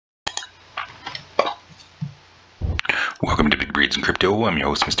Trades in Crypto. I'm your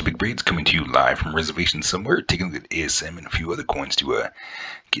host, Mr. Big Braids, coming to you live from reservation somewhere, taking a look at ASM and a few other coins to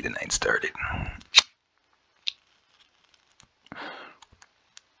get the night started.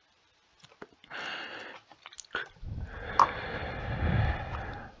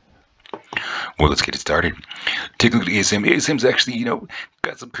 Well, let's get it started. Take a look at ASM. ASM's actually,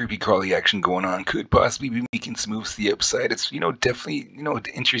 got some creepy crawly action going on. Could possibly be making some moves to the upside. It's, definitely,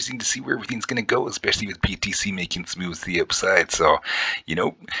 interesting to see where everything's going to go, especially with BTC making some moves to the upside. So,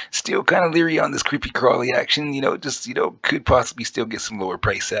 still kind of leery on this creepy crawly action. Could possibly still get some lower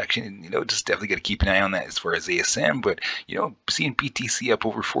price action. And, just definitely got to keep an eye on that as far as ASM. But, seeing BTC up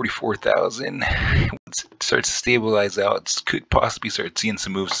over 44,000, once it starts to stabilize out, could possibly start seeing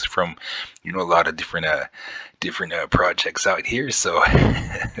some moves from, a lot of different projects out here. So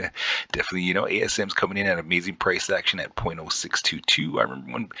definitely, ASM's coming in at amazing price action at 0.0622. I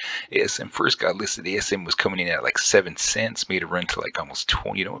remember when ASM first got listed, ASM was coming in at like 7 cents, made a run to like almost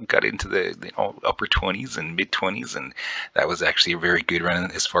 20, got into the upper 20s and mid 20s, and that was actually a very good run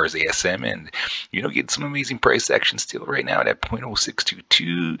as far as ASM. And getting some amazing price action still right now at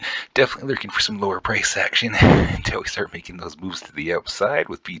 0.0622. Definitely looking for some lower price action until we start making those moves to the upside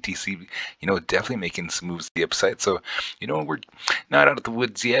with BTC, definitely making some moves to the upside. So, we're not out of the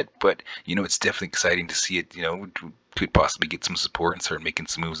woods yet, but, it's definitely exciting to see it, could possibly get some support and start making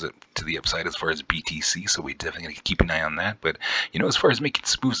some moves to the upside as far as BTC. So we definitely got to keep an eye on that. But, as far as making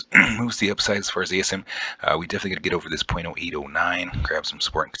some moves to the upside as far as ASM, we definitely got to get over this 0.0809, grab some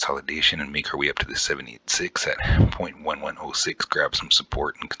support and consolidation, and make our way up to the 786 at 0.1106, grab some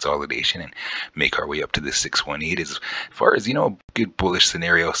support and consolidation, and make our way up to the 618. As far as, a good bullish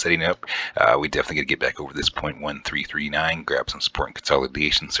scenario setting up, we definitely got to get back over this 0.1339, grab some support and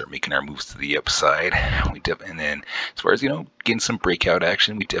consolidation, start making our moves to the upside. And then as far as, getting some breakout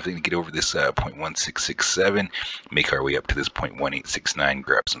action, we definitely get over this 0.1667, make our way up to this 0.1869,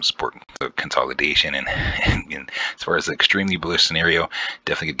 grab some support consolidation. And as far as the extremely bullish scenario,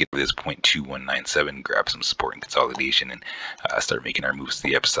 definitely get over this 0.2197, grab some support and consolidation, and start making our moves to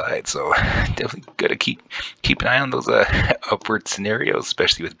the upside. So definitely got to keep an eye on those upward scenarios,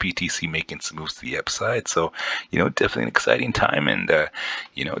 especially with BTC making some moves to the upside. So, definitely an exciting time, and,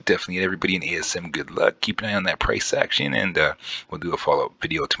 definitely everybody in ASM, good luck. Keep an eye on that price action, and we'll do a follow-up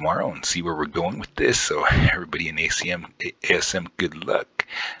video tomorrow and see where we're going with this. So everybody in ASM, good luck.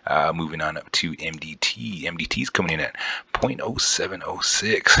 Moving on up to MDT. MDT's coming in at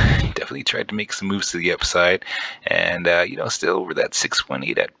 0.0706. Definitely tried to make some moves to the upside, and still over that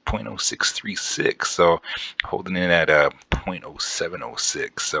 618 at 0.0636. So holding in at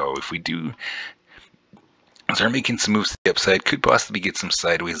 0.0706. So if we do start making some moves to the upside, could possibly get some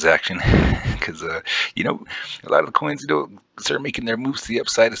sideways action, because a lot of the coins start making their moves to the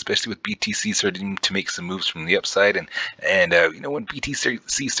upside, especially with BTC starting to make some moves from the upside. And when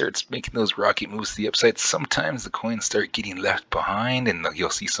BTC starts making those rocket moves to the upside, sometimes the coins start getting left behind, and you'll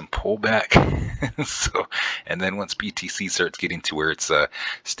see some pullback. And then once BTC starts getting to where it's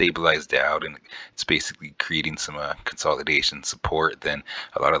stabilized out and it's basically creating some consolidation support, then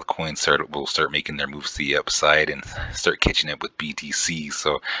a lot of the coins will start making their moves to the upside and start catching up with BTC.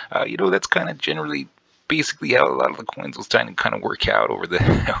 So that's kind of generally basically how a lot of the coins will kind of work out over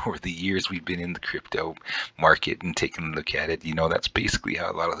the years we've been in the crypto market and taking a look at it. That's basically how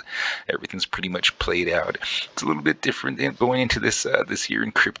a lot of everything's pretty much played out. It's a little bit different going into this year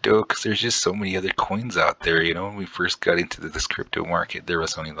in crypto, because there's just so many other coins out there. When we first got into this crypto market, there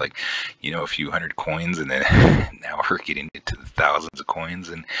was only like a few hundred coins, and then now we're getting into the thousands of coins,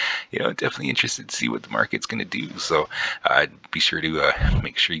 and definitely interested to see what the market's going to do. So be sure to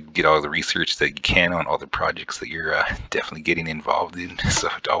make sure you get all the research that you can on all the projects that you're definitely getting involved in. So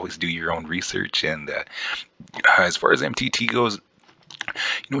to always do your own research. And as far as MTT goes,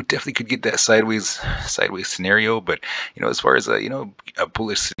 definitely could get that sideways scenario. But as far as a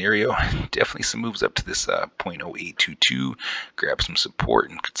bullish scenario, definitely some moves up to this 0.0822, grab some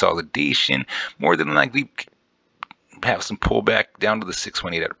support and consolidation. More than likely have some pullback down to the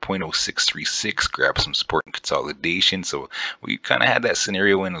 618 at 0.0636, grab some support and consolidation. So we kind of had that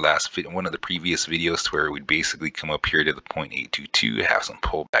scenario in one of the previous videos, to where we'd basically come up here to the 0.822, have some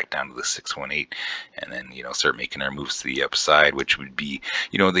pullback down to the 618, and then start making our moves to the upside, which would be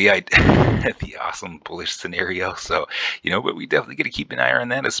the awesome bullish scenario. So but we definitely got to keep an eye on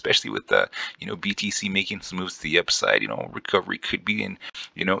that, especially with BTC making some moves to the upside. Recovery could be in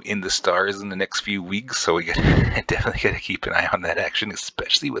the stars in the next few weeks. So we got definitely definitely got to keep an eye on that action,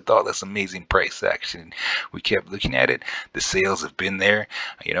 especially with all this amazing price action. We kept looking at it. The sales have been there.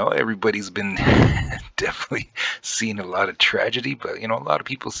 Everybody's been definitely seeing a lot of tragedy, but a lot of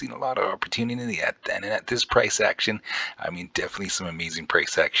people seeing a lot of opportunity at this price action. I mean, definitely some amazing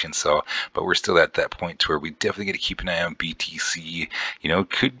price action. So, but we're still at that point to where we definitely got to keep an eye on BTC.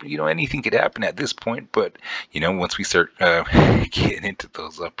 Anything could happen at this point, but once we start getting into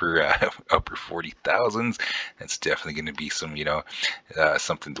those upper 40,000s, that's definitely going to be some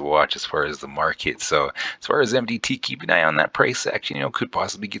something to watch as far as the market. So as far as MDT, keep an eye on that price action. Could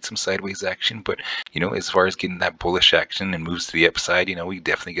possibly get some sideways action, but as far as getting that bullish action and moves to the upside, we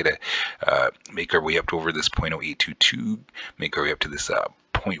definitely got to make our way up to over this 0.0822, make our way up to this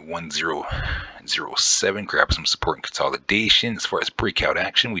 0.1007, grab some support and consolidation. As far as breakout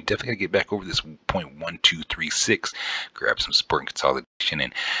action, we definitely got to get back over this 0.1236, grab some support and consolidation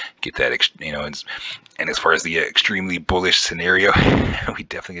and get that, and as far as the extremely bullish scenario, we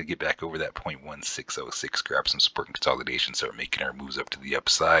definitely got to get back over that 0.1606, grab some support and consolidation, start making our moves up to the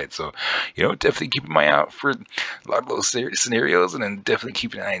upside. So, definitely keep my eye out for a lot of those scenarios, and then definitely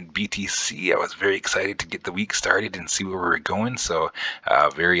keep an eye on BTC. I was very excited to get the week started and see where we were going. So,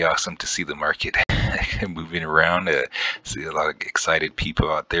 very awesome to see the market moving around, see a lot of excited people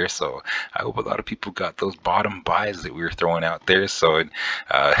out there. So I hope a lot of people got those bottom buys that we were throwing out there. So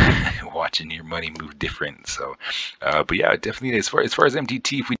watching your money move different. So but yeah, definitely as far as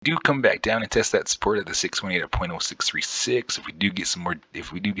MDT, if we do come back down and test that support at the 618 at 0.0636, if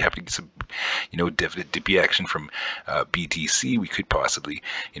we do have to get some definite dippy action from BTC, we could possibly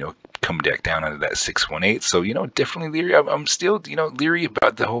come back down under that 618. So definitely leery. I'm still leery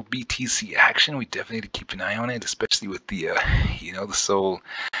about the whole BTC action. We definitely need to keep an eye on it, especially with the the soul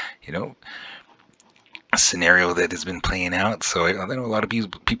scenario that has been playing out. So I know a lot of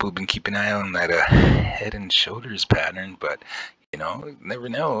people have been keeping an eye on that head and shoulders pattern, but never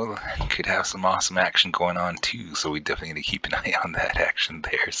know, could have some awesome action going on too. So we definitely need to keep an eye on that action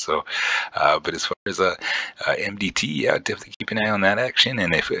there. So but as far as MDT, yeah, definitely keep an eye on that action.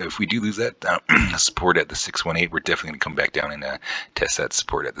 And if we do lose that support at the 618, we're definitely going to come back down and test that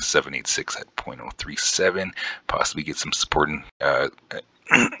support at the 786 at 0.037, possibly get some support in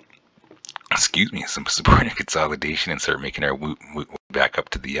some support and consolidation and start making our move back up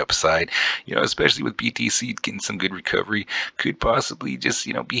to the upside. Especially with BTC getting some good recovery, could possibly just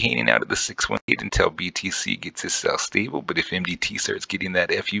be hanging out at the 618 until BTC gets itself stable. But if MDT starts getting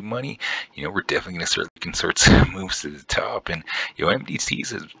that FU money, we're definitely going to start looking sorts of moves to the top. And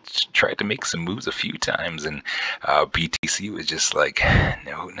MDT has tried to make some moves a few times, and BTC was just like,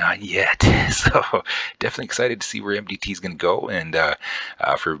 no, not yet. So definitely excited to see where MDT is going to go. And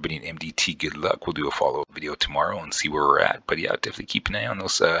for everybody in MDT, good luck. We'll do a follow-up video tomorrow and see where we're at. But yeah, definitely keep an eye on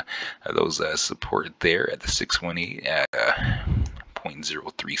those support there at the 618 at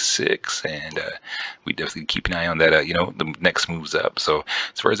 0.036, and we definitely keep an eye on that. The next moves up. So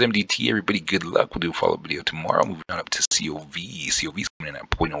as far as MDT, everybody, good luck. We'll do a follow-up video tomorrow. Moving on up to COV. COV's coming in at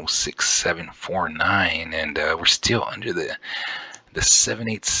 0.06749, and we're still under the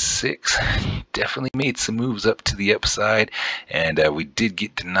 786. Definitely made some moves up to the upside, and we did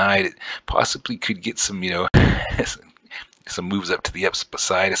get denied. Possibly could get some some moves up to the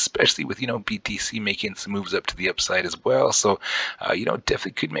upside, especially with BTC making some moves up to the upside as well. So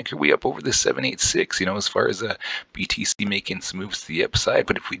definitely could make our way up over the 786, as far as BTC making some moves to the upside.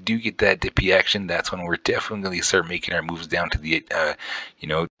 But if we do get that dippy action, that's when we're definitely going to start making our moves down to the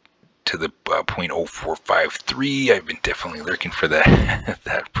to the 0.0453. I've been definitely lurking for that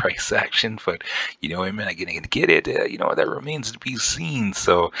that price action, but am I going to get it? That remains to be seen.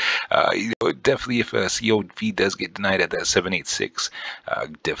 So definitely, if COV does get denied at that 786,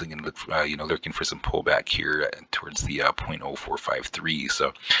 definitely going to look lurking for some pullback here towards the 0.0453.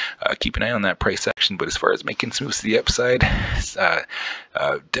 So keep an eye on that price action. But as far as making moves to the upside,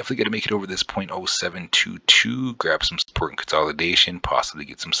 definitely got to make it over this 0.0722, grab some support and consolidation, possibly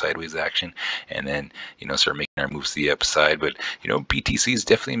get some sideways action, and then start making our moves to the upside. But BTC is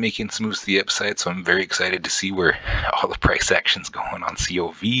definitely making some moves to the upside, so I'm very excited to see where all the price action's going on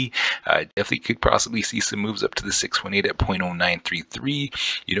COV. Definitely could possibly see some moves up to the 618 at 0.0933.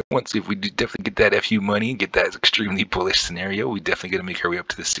 If we do definitely get that FU money, get that extremely bullish scenario, we definitely got to make our way up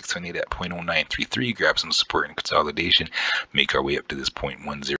to the 618 at 0.0933, grab some support and consolidation, make our way up to this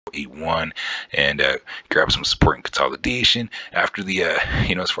 0.1081, and grab some support and consolidation. After the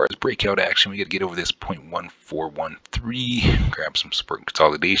as far as breakout action, we got to get over this 0.1413, grab some support and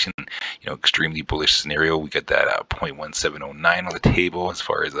consolidation. Extremely bullish scenario, we got that 0.1709 on the table as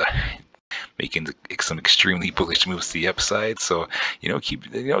far as making some extremely bullish moves to the upside. So,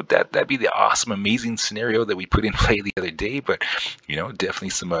 that'd be the awesome, amazing scenario that we put in play the other day. But,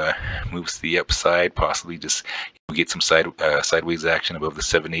 definitely some moves to the upside, possibly just get some sideways action above the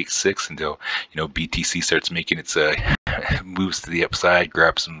 786 until BTC starts making its moves to the upside,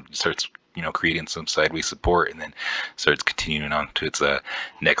 starts creating some sideways support, and then starts continuing on to its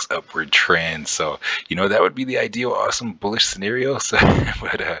next upward trend. So that would be the ideal awesome bullish scenario. So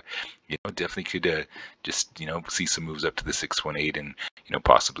but definitely could just see some moves up to the 618 and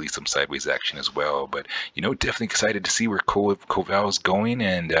possibly some sideways action as well. But definitely excited to see where Coval is going,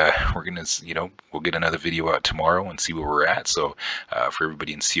 and we're gonna we'll get another video out tomorrow and see where we're at. So for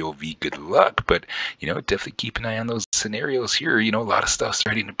everybody in COV, good luck. But definitely keep an eye on those scenarios here. A lot of stuff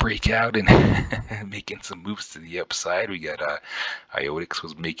starting to break out and making some moves to the upside. We got Iotics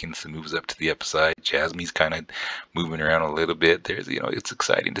was making some moves up to the upside. Jasmy's kind of moving around a little bit. There's it's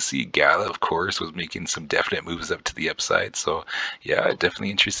exciting to see. Gala, of course, was making some definite moves up to the upside. So yeah,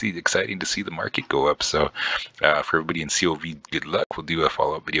 definitely exciting to see the market go up. So for everybody in COV, good luck. We'll do a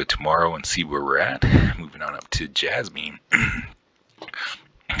follow-up video tomorrow and see where we're at. Moving on up to Jasmy.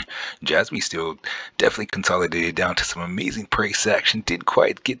 Jasmy still definitely consolidated down to some amazing price action. Didn't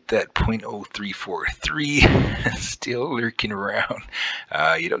quite get that 0.0343. Still lurking around.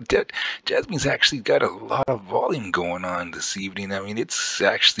 Jasmy's actually got a lot of volume going on this evening. I mean, it's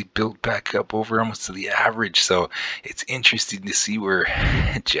actually built back up over almost to the average. So it's interesting to see where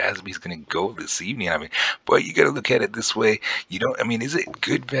Jasmy's going to go this evening. I mean, but you got to look at it this way. Is it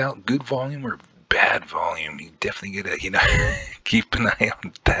good volume or bad volume? You definitely gotta keep an eye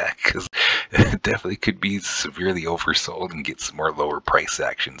on that, because it definitely could be severely oversold and get some more lower price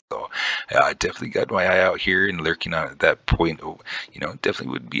action. So I definitely got my eye out here and lurking on at that point.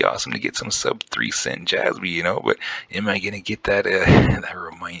 Definitely would be awesome to get some sub 3-cent Jasmy, but am I gonna get that?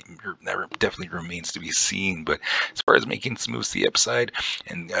 That definitely remains to be seen. But as far as making some moves to the upside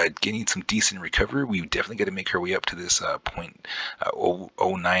and getting some decent recovery, we definitely got to make our way up to this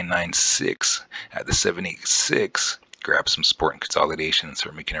 0.0996 at the 786. Grab some support and consolidation and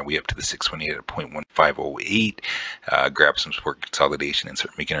start making our way up to the 618 at 0.1508. Grab some support and consolidation and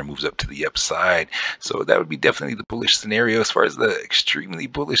start making our moves up to the upside. So that would be definitely the bullish scenario. As far as the extremely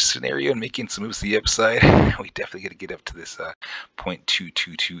bullish scenario and making some moves to the upside, we definitely got to get up to this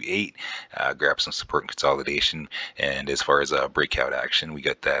 0.2228. Grab some support and consolidation. And as far as breakout action, we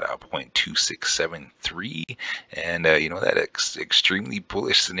got that 0.2673. And that extremely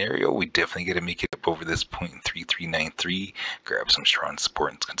bullish scenario, we definitely got to make it up over this 0.3393. Grab some strong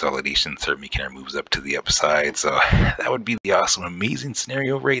support and consolidation, start making our moves up to the upside. So that would be the awesome, amazing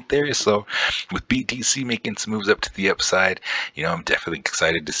scenario right there. So with BTC making some moves up to the upside, I'm definitely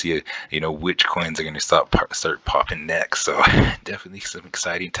excited to see which coins are going to start popping next. So definitely some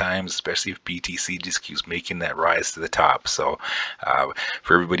exciting times, especially if BTC just keeps making that rise to the top. So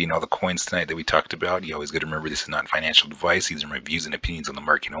for everybody and all the coins tonight that we talked about, you always got to remember this is not financial advice. These are my views and opinions on the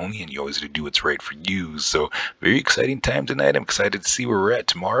market only, and you always got to do what's right for you. So very exciting time tonight. I'm excited to see where we're at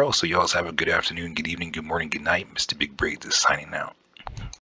tomorrow. So you all have a good afternoon, good evening, good morning, good night. Mr. Big Braid is signing out.